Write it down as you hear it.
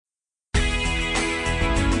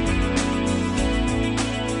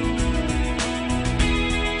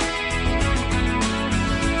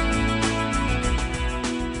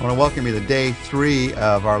want to welcome you to day 3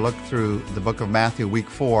 of our look through the book of Matthew, week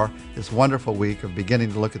 4, this wonderful week of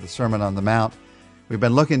beginning to look at the Sermon on the Mount. We've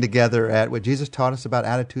been looking together at what Jesus taught us about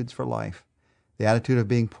attitudes for life, the attitude of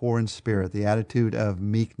being poor in spirit, the attitude of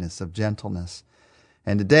meekness, of gentleness.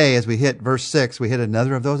 And today, as we hit verse 6, we hit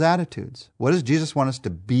another of those attitudes. What does Jesus want us to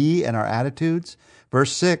be in our attitudes?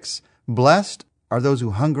 Verse 6, blessed are those who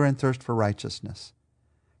hunger and thirst for righteousness,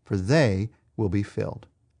 for they will be filled.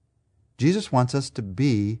 Jesus wants us to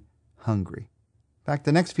be hungry. In fact,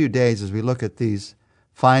 the next few days as we look at these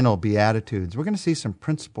final Beatitudes, we're going to see some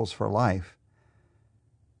principles for life.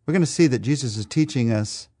 We're going to see that Jesus is teaching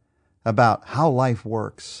us about how life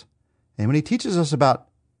works. And when he teaches us about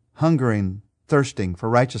hungering, thirsting for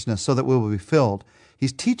righteousness so that we will be filled,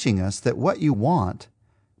 he's teaching us that what you want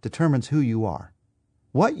determines who you are.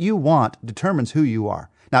 What you want determines who you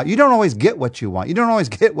are. Now, you don't always get what you want. You don't always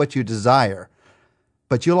get what you desire.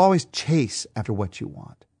 But you'll always chase after what you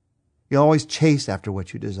want. You'll always chase after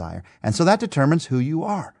what you desire. And so that determines who you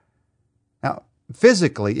are. Now,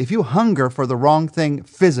 physically, if you hunger for the wrong thing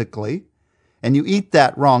physically, and you eat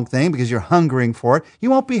that wrong thing because you're hungering for it, you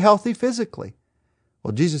won't be healthy physically.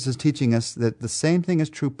 Well, Jesus is teaching us that the same thing is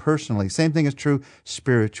true personally, same thing is true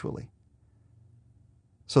spiritually.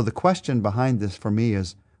 So the question behind this for me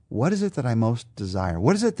is, what is it that I most desire?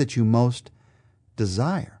 What is it that you most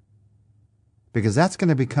desire? Because that's going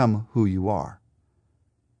to become who you are.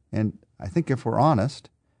 And I think if we're honest,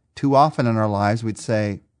 too often in our lives we'd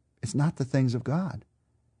say, it's not the things of God.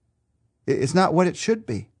 It's not what it should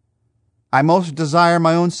be. I most desire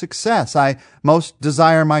my own success. I most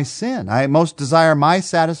desire my sin. I most desire my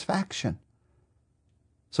satisfaction.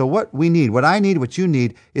 So what I need, what you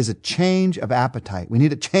need, is a change of appetite. We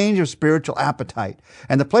need a change of spiritual appetite.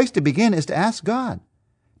 And the place to begin is to ask God,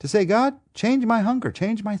 to say, God, change my hunger,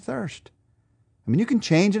 change my thirst. I mean, you can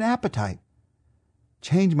change an appetite.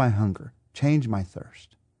 Change my hunger, change my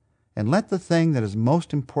thirst. And let the thing that is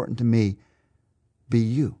most important to me be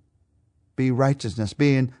you. Be righteousness,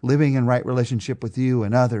 living in right relationship with you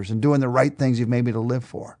and others and doing the right things you've made me to live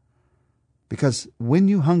for. Because when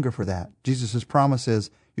you hunger for that, Jesus' promise is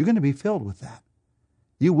you're going to be filled with that.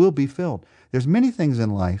 You will be filled. There's many things in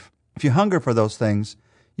life. If you hunger for those things,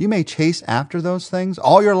 you may chase after those things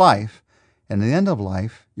all your life, and at the end of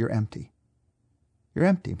life, you're empty. You're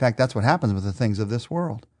empty. In fact, that's what happens with the things of this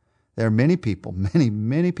world. There are many people,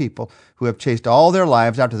 many people who have chased all their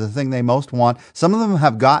lives after the thing they most want. Some of them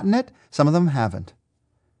have gotten it, some of them haven't.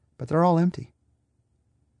 But they're all empty.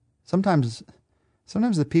 Sometimes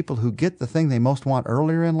the people who get the thing they most want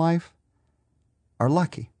earlier in life are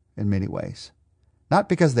lucky in many ways. Not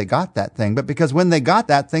because they got that thing, but because when they got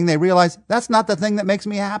that thing, they realize that's not the thing that makes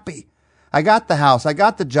me happy. I got the house, I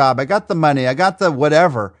got the job, I got the money, I got the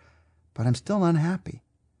whatever, but I'm still unhappy.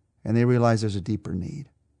 And they realize there's a deeper need.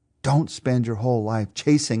 Don't spend your whole life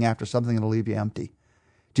chasing after something that'll leave you empty.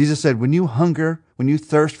 Jesus said, when you hunger, when you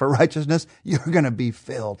thirst for righteousness, you're going to be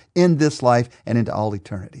filled in this life and into all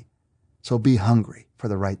eternity. So be hungry for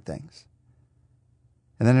the right things.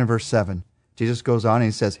 And then in verse 7, Jesus goes on and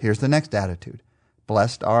he says, here's the next attitude.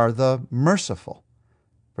 Blessed are the merciful,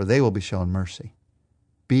 for they will be shown mercy.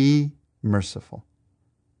 Be merciful.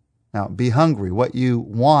 Now, be hungry. What you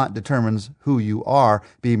want determines who you are.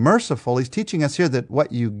 Be merciful. He's teaching us here that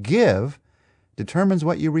what you give determines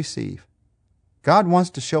what you receive. God wants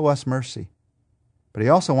to show us mercy, but he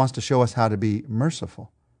also wants to show us how to be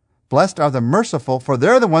merciful. Blessed are the merciful, for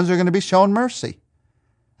they're the ones who are going to be shown mercy.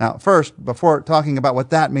 Now, first, before talking about what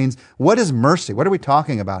that means, what is mercy? What are we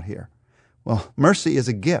talking about here? Well, mercy is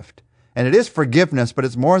a gift, and it is forgiveness, but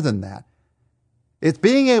it's more than that. It's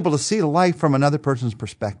being able to see life from another person's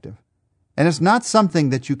perspective. And it's not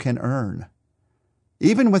something that you can earn.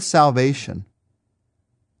 Even with salvation,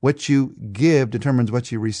 what you give determines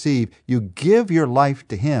what you receive. You give your life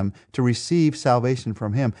to him to receive salvation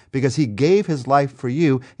from him because he gave his life for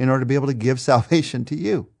you in order to be able to give salvation to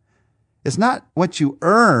you. It's not what you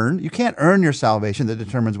earn. You can't earn your salvation that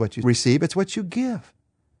determines what you receive. It's what you give.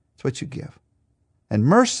 It's what you give. And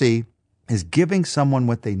mercy is giving someone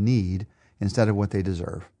what they need instead of what they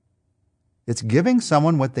deserve. It's giving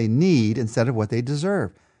someone what they need instead of what they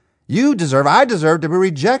deserve. I deserve to be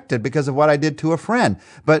rejected because of what I did to a friend.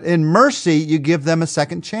 But in mercy, you give them a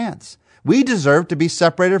second chance. We deserve to be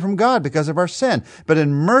separated from God because of our sin. But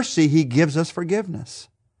in mercy, he gives us forgiveness.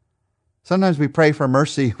 Sometimes we pray for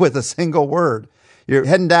mercy with a single word. You're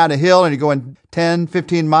heading down a hill and you're going 10,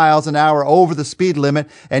 15 miles an hour over the speed limit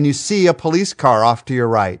and you see a police car off to your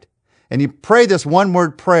right. And you pray this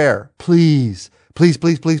one-word prayer, please, please,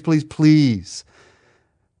 please, please, please, please.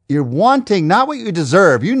 You're wanting not what you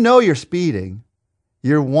deserve. You know you're speeding.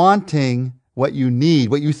 You're wanting what you need,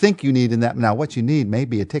 what you think you need in that. Now, what you need may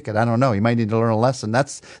be a ticket. I don't know. You might need to learn a lesson.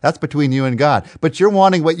 That's between you and God. But you're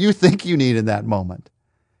wanting what you think you need in that moment.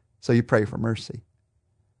 So you pray for mercy.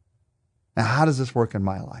 Now, how does this work in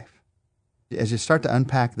my life? As you start to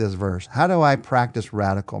unpack this verse, how do I practice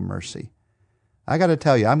radical mercy? I got to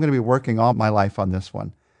tell you, I'm going to be working all my life on this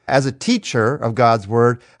one. As a teacher of God's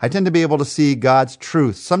Word, I tend to be able to see God's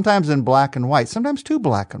truth, sometimes in black and white, sometimes too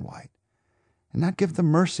black and white, and not give the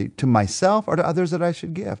mercy to myself or to others that I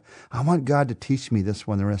should give. I want God to teach me this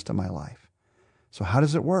one the rest of my life. So how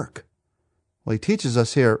does it work? Well, He teaches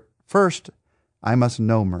us here, first, I must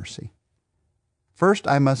know mercy. First,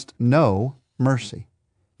 I must know mercy.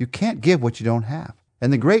 You can't give what you don't have.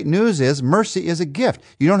 And the great news is mercy is a gift.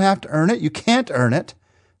 You don't have to earn it. You can't earn it.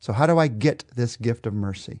 So how do I get this gift of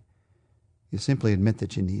mercy? You simply admit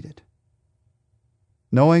that you need it.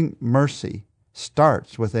 Knowing mercy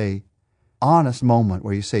starts with an honest moment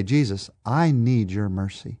where you say, Jesus, I need your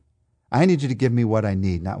mercy. I need you to give me what I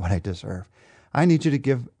need, not what I deserve. I need you to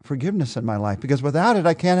give forgiveness in my life because without it,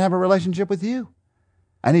 I can't have a relationship with you.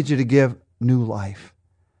 I need you to give new life,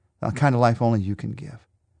 the kind of life only you can give.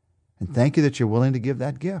 And thank you that you're willing to give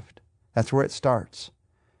that gift. That's where it starts.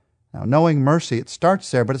 Now, knowing mercy, it starts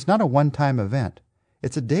there, but it's not a one-time event.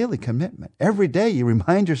 It's a daily commitment. Every day you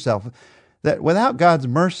remind yourself that without God's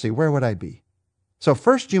mercy, where would I be? So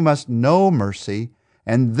first you must know mercy,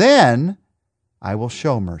 and then I will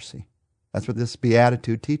show mercy. That's what this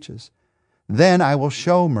beatitude teaches. Then I will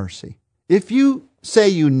show mercy. If you say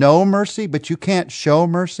you know mercy, but you can't show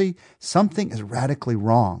mercy, something is radically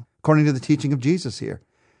wrong, according to the teaching of Jesus here.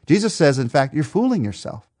 Jesus says, in fact, you're fooling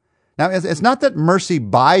yourself. Now, it's not that mercy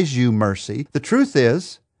buys you mercy. The truth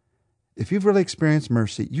is, if you've really experienced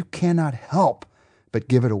mercy, you cannot help but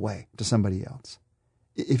give it away to somebody else.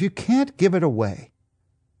 If you can't give it away,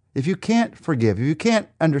 if you can't forgive, if you can't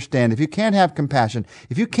understand, if you can't have compassion,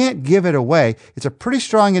 if you can't give it away, it's a pretty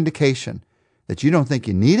strong indication that you don't think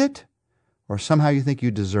you need it or somehow you think you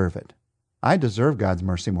deserve it. I deserve God's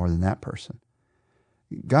mercy more than that person.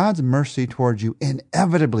 God's mercy towards you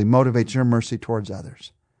inevitably motivates your mercy towards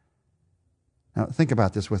others. Now, think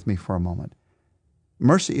about this with me for a moment.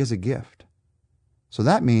 Mercy is a gift. So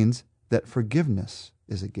that means that forgiveness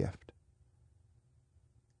is a gift.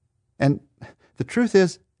 And the truth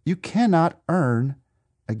is, you cannot earn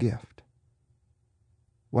a gift.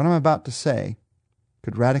 What I'm about to say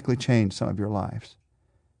could radically change some of your lives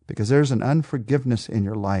because there's an unforgiveness in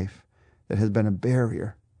your life that has been a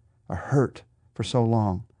barrier, a hurt for so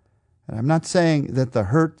long. And I'm not saying that the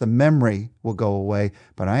hurt, the memory will go away,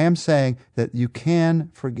 but I am saying that you can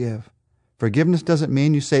forgive. Forgiveness doesn't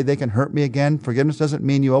mean you say they can hurt me again. Forgiveness doesn't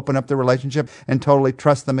mean you open up the relationship and totally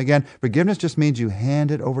trust them again. Forgiveness just means you hand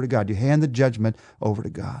it over to God. You hand the judgment over to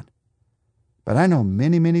God. But I know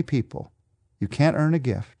many, many people, you can't earn a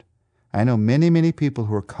gift. I know many, many people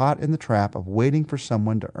who are caught in the trap of waiting for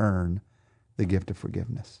someone to earn the gift of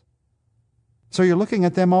forgiveness. So you're looking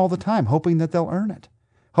at them all the time, hoping that they'll earn it.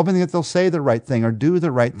 Hoping that they'll say the right thing or do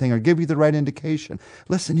the right thing or give you the right indication.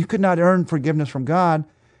 Listen, you could not earn forgiveness from God,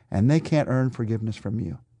 and they can't earn forgiveness from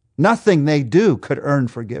you. Nothing they do could earn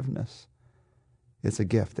forgiveness. It's a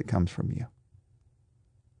gift that comes from you.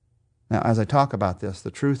 Now, as I talk about this,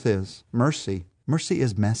 the truth is mercy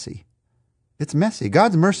is messy. It's messy.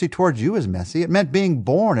 God's mercy towards you is messy. It meant being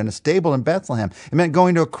born in a stable in Bethlehem. It meant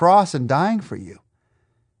going to a cross and dying for you.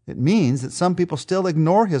 It means that some people still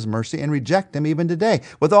ignore His mercy and reject Him even today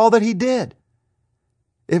with all that He did.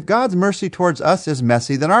 If God's mercy towards us is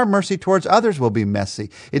messy, then our mercy towards others will be messy.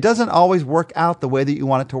 It doesn't always work out the way that you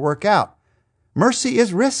want it to work out. Mercy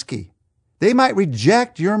is risky. They might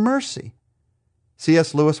reject your mercy.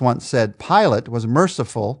 C.S. Lewis once said, Pilate was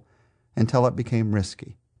merciful until it became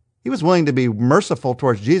risky. He was willing to be merciful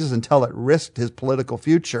towards Jesus until it risked his political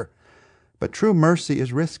future. But true mercy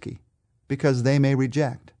is risky because they may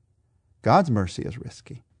reject. God's mercy is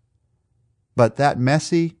risky. But that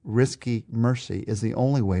messy, risky mercy is the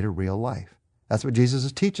only way to real life. That's what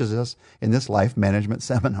Jesus teaches us in this life management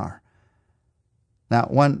seminar. Now,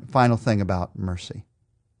 one final thing about mercy.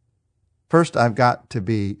 First, I've got to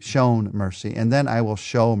be shown mercy, and then I will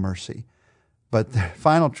show mercy. But the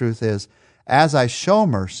final truth is, as I show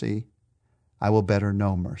mercy, I will better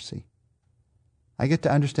know mercy. I get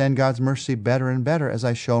to understand God's mercy better and better as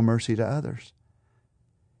I show mercy to others.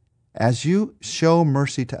 As you show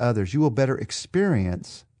mercy to others, you will better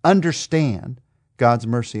understand God's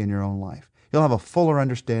mercy in your own life. You'll have a fuller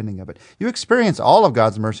understanding of it. You experience all of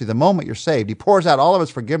God's mercy the moment you're saved. He pours out all of His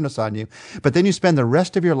forgiveness on you. But then you spend the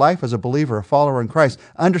rest of your life as a believer, a follower in Christ,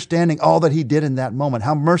 understanding all that He did in that moment,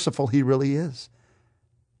 how merciful He really is.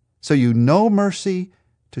 So you know mercy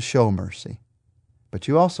to show mercy. But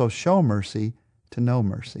you also show mercy to know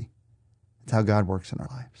mercy. It's how God works in our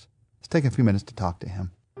lives. Let's take a few minutes to talk to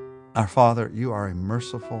Him. Our Father, you are a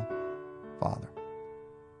merciful Father,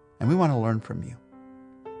 and we want to learn from you.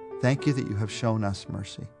 Thank you that you have shown us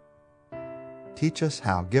mercy. Teach us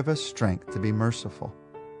how. Give us strength to be merciful,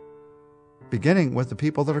 beginning with the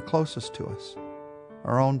people that are closest to us,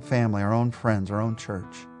 our own family, our own friends, our own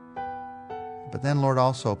church. But then, Lord,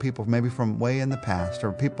 also people maybe from way in the past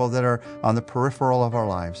or people that are on the peripheral of our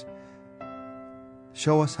lives.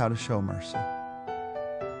 Show us how to show mercy.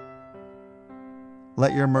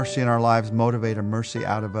 Let your mercy in our lives motivate a mercy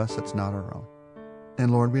out of us that's not our own.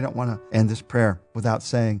 And Lord, we don't want to end this prayer without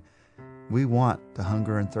saying we want to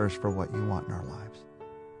hunger and thirst for what you want in our lives.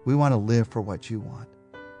 We want to live for what you want.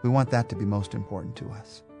 We want that to be most important to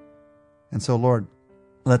us. And so, Lord,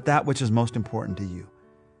 let that which is most important to you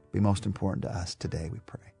be most important to us today, we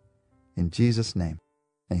pray. In Jesus' name,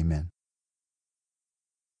 amen.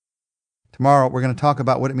 Tomorrow, we're going to talk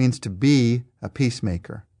about what it means to be a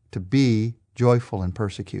peacemaker, to be joyful in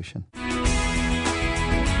persecution.